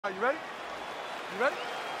Are you ready? You ready?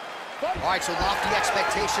 All right, so lofty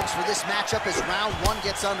expectations for this matchup as round one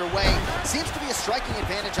gets underway. Seems to be a striking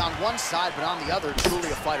advantage on one side, but on the other, truly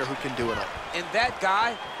a fighter who can do it all. And that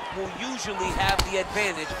guy will usually have the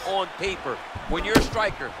advantage on paper. When you're a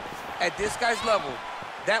striker at this guy's level,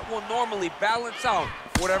 that will normally balance out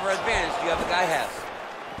whatever advantage the other guy has.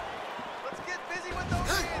 Let's get busy with those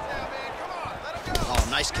hands now, man. Come on, let him go. Oh,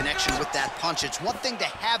 nice connection with that punch. It's one thing to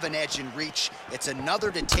have an edge in reach. It's another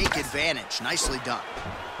to take advantage. Nicely done.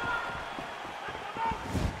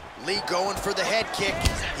 Lee going for the head kick.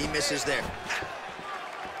 He misses there.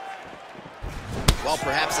 Well,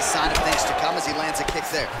 perhaps a sign of things to come as he lands a kick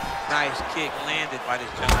there. Nice kick landed by this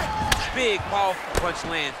gentleman. Big, powerful punch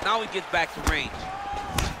lands. Now he gets back to range.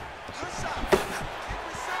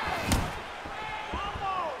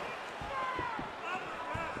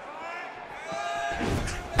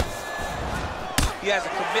 He has a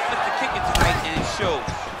commitment to kicking tonight, and it shows.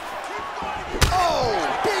 Oh,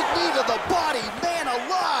 big knee to the body, man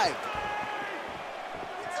alive.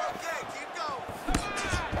 It's okay, keep going.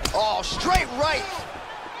 Oh, straight right.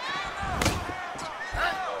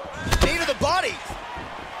 Knee to the body.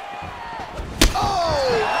 Oh,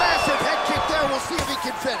 massive head kick there. We'll see if he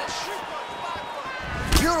can finish.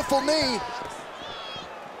 Beautiful knee.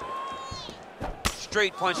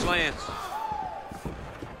 Straight punch lands.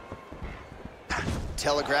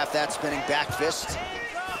 Telegraph that spinning back fist.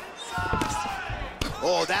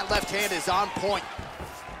 Oh, that left hand is on point.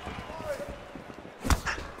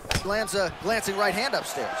 Lands a glancing right hand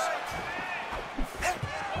upstairs.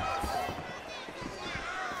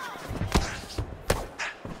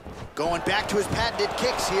 Going back to his patented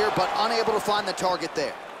kicks here, but unable to find the target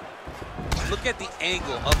there. Look at the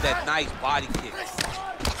angle of that nice body kick.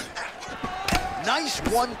 Nice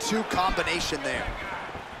 1-2 combination there.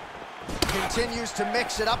 Continues to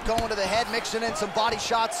mix it up, going to the head, mixing in some body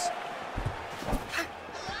shots.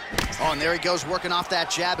 Oh, and there he goes, working off that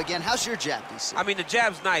jab again. How's your jab, DC? I mean, the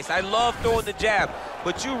jab's nice. I love throwing the jab,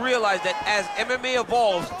 but you realize that as MMA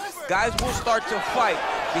evolves, guys will start to fight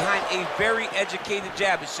behind a very educated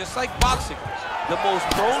jab. It's just like boxing. The most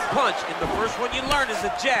thrown punch, and the first one you learn is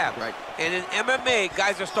a jab. Right. And in MMA,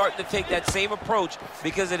 guys are starting to take that same approach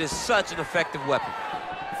because it is such an effective weapon.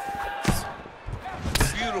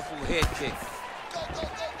 Beautiful head kick.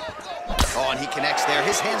 Oh, and he connects there.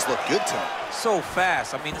 His hands look good to him. So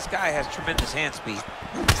fast. I mean, this guy has tremendous hand speed.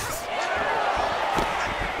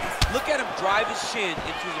 Look at him drive his shin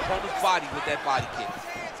into his opponent's body with that body kick.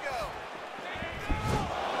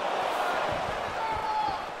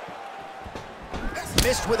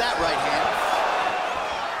 Missed with that right hand.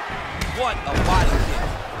 What a body kick.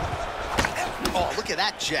 Oh, look at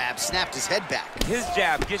that jab. Snapped his head back. His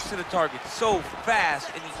jab gets to the target so fast,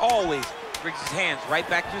 and he always brings his hands right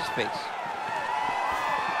back to his face.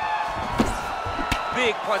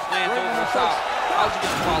 Big punch lands over the top. How's he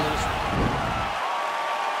gonna follow this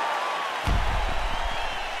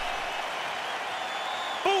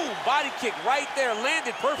one? Boom, body kick right there,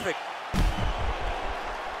 landed perfect.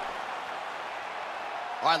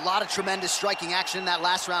 All right, a lot of tremendous striking action in that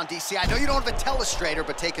last round, DC. I know you don't have a telestrator,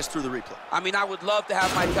 but take us through the replay. I mean, I would love to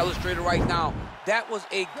have my telestrator right now. That was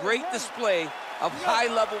a great display of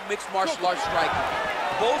high-level mixed martial arts striking.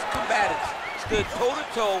 Both combatants stood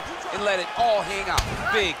toe-to-toe and let it all hang out.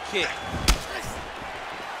 Big kick.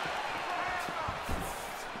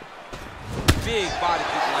 Big body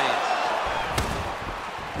kick lands.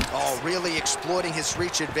 Oh, really exploiting his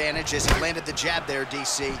reach advantage as he landed the jab there,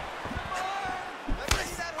 DC.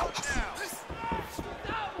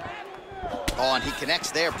 Oh, and he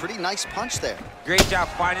connects there. Pretty nice punch there. Great job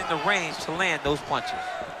finding the range to land those punches.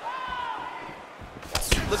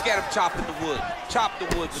 Look at him chopping the wood. Chop the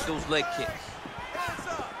wood with those leg kicks.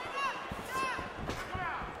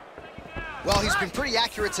 Well, he's been pretty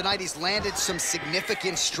accurate tonight. He's landed some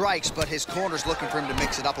significant strikes, but his corner's looking for him to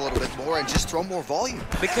mix it up a little bit more and just throw more volume.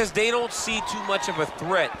 Because they don't see too much of a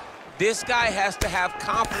threat. This guy has to have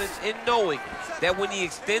confidence in knowing that when he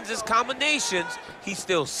extends his combinations, he's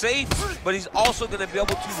still safe, but he's also going to be able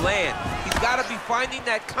to land. He's got to be finding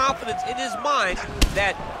that confidence in his mind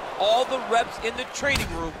that all the reps in the training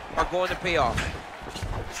room are going to pay off.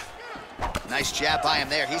 Nice jab by him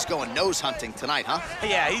there. He's going nose hunting tonight, huh?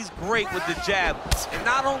 Yeah, he's great with the jab. And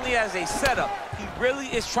not only as a setup, he really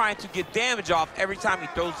is trying to get damage off every time he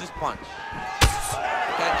throws this punch.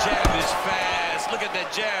 That jab is fast. Look at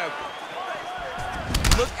that jab.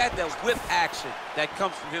 Look at the whip action that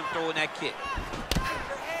comes from him throwing that kick.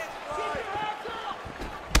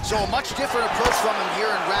 So a much different approach from him here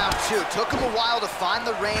in round 2. Took him a while to find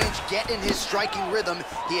the range, get in his striking rhythm.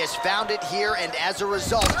 He has found it here, and as a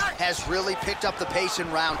result, has really picked up the pace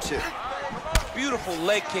in round 2. Beautiful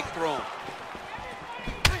leg kick thrown.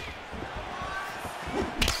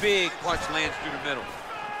 Big punch lands through the middle.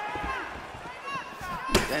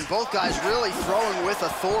 And both guys really throwing with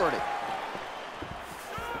authority.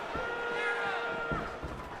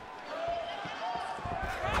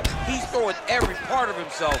 He's throwing every part of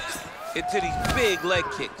himself into these big leg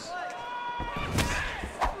kicks.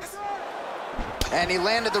 And he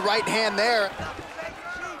landed the right hand there.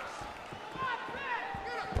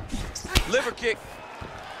 Liver kick.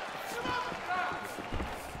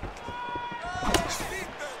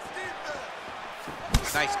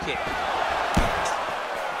 Nice kick.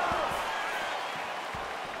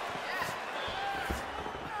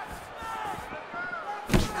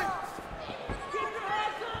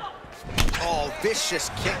 Oh, vicious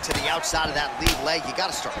kick to the outside of that lead leg. You got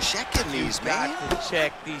to start checking these, man. You got to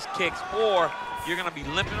check these kicks, or you're going to be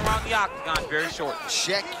limping around the octagon very short.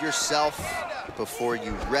 Check yourself before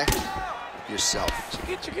you wreck yourself.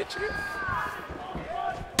 Check it.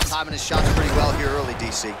 Timing his shots pretty well here early,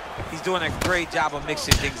 DC. He's doing a great job of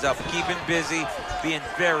mixing things up, keeping busy, being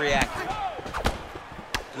very active.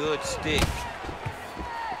 Good stick.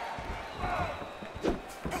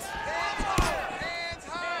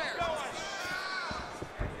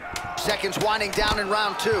 Seconds winding down in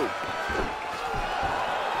round 2.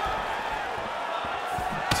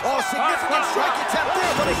 Oh, significant strike attempt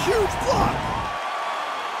there, but a huge block.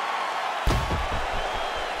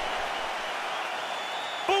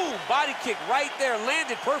 Boom, body kick right there,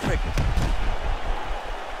 landed perfect.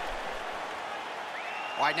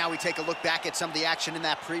 All right, now we take a look back at some of the action in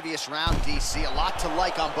that previous round, DC. A lot to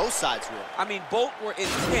like on both sides, really. I mean, both were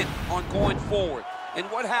intent on going forward. And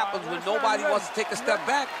what happens when nobody wants to take a step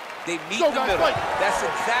back? They meet in the middle. That's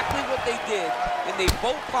exactly what they did, and they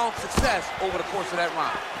both found success over the course of that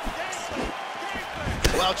round.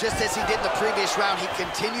 Well, just as he did in the previous round, he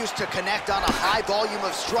continues to connect on a high volume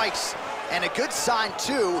of strikes. And a good sign,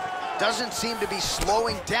 too, doesn't seem to be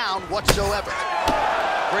slowing down whatsoever.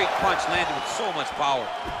 Great punch landed with so much power.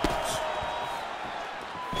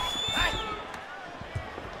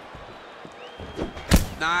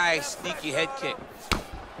 Nice, sneaky head kick.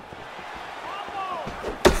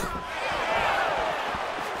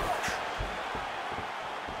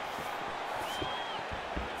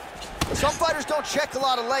 Some fighters don't check a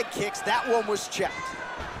lot of leg kicks. That one was checked.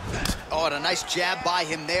 Oh, and a nice jab by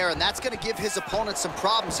him there, and that's going to give his opponent some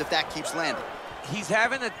problems if that keeps landing. He's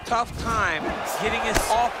having a tough time getting his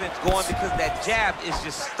offense going because that jab is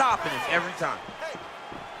just stopping him every time.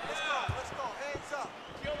 Let's go. Hands up.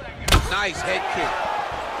 Nice head kick.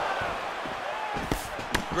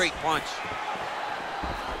 Great punch.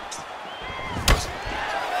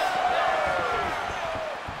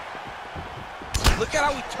 Look at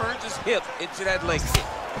how he turns his hip into that leg kick.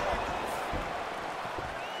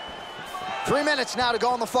 3 minutes now to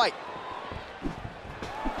go in the fight.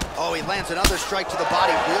 Oh, he lands another strike to the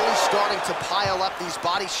body, really starting to pile up these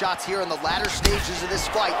body shots here in the latter stages of this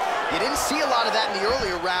fight. You didn't see a lot of that in the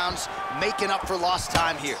earlier rounds, making up for lost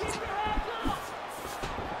time here.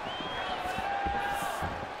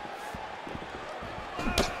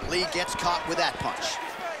 Lee gets caught with that punch.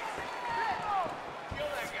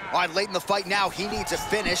 All right, late in the fight now, he needs a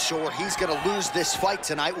finish or he's going to lose this fight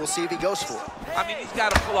tonight. We'll see if he goes for it. I mean, he's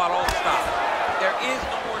got to pull out all the stops. There is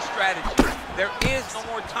no more strategy. There is no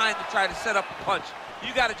more time to try to set up a punch.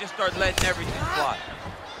 You got to just start letting everything fly.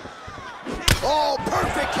 Oh,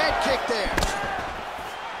 perfect head kick there.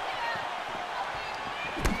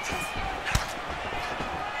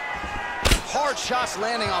 Hard shots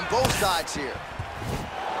landing on both sides here.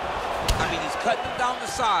 I mean, he's cutting them down to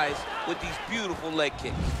size with these beautiful leg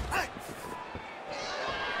kicks.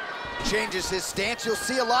 Changes his stance. You'll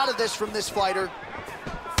see a lot of this from this fighter.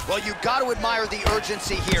 Well, you've got to admire the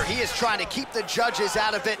urgency here. He is trying to keep the judges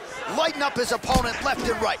out of it, lighten up his opponent left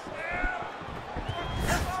and right.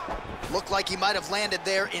 Looked like he might have landed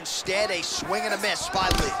there. Instead, a swing and a miss by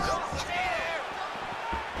Lee.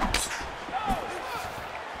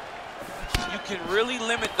 You can really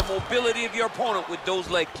limit the mobility of your opponent with those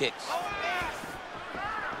leg kicks.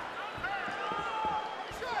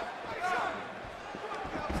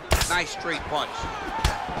 Nice straight punch.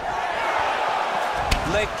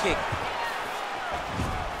 Leg kick.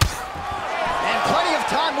 And plenty of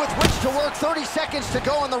time with which to work. 30 seconds to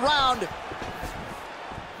go in the round.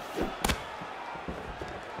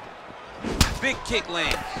 Big kick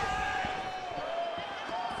lands.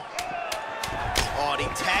 Oh, and he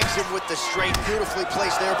tags him with the straight. Beautifully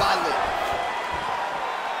placed there by Lee.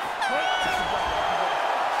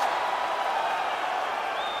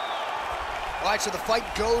 All right, so the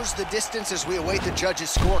fight goes the distance as we await the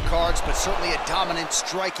judges' scorecards, but certainly a dominant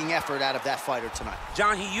striking effort out of that fighter tonight.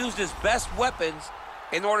 John, he used his best weapons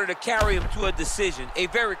in order to carry him to a decision, a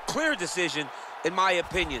very clear decision, in my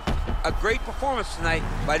opinion. A great performance tonight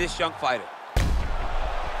by this young fighter.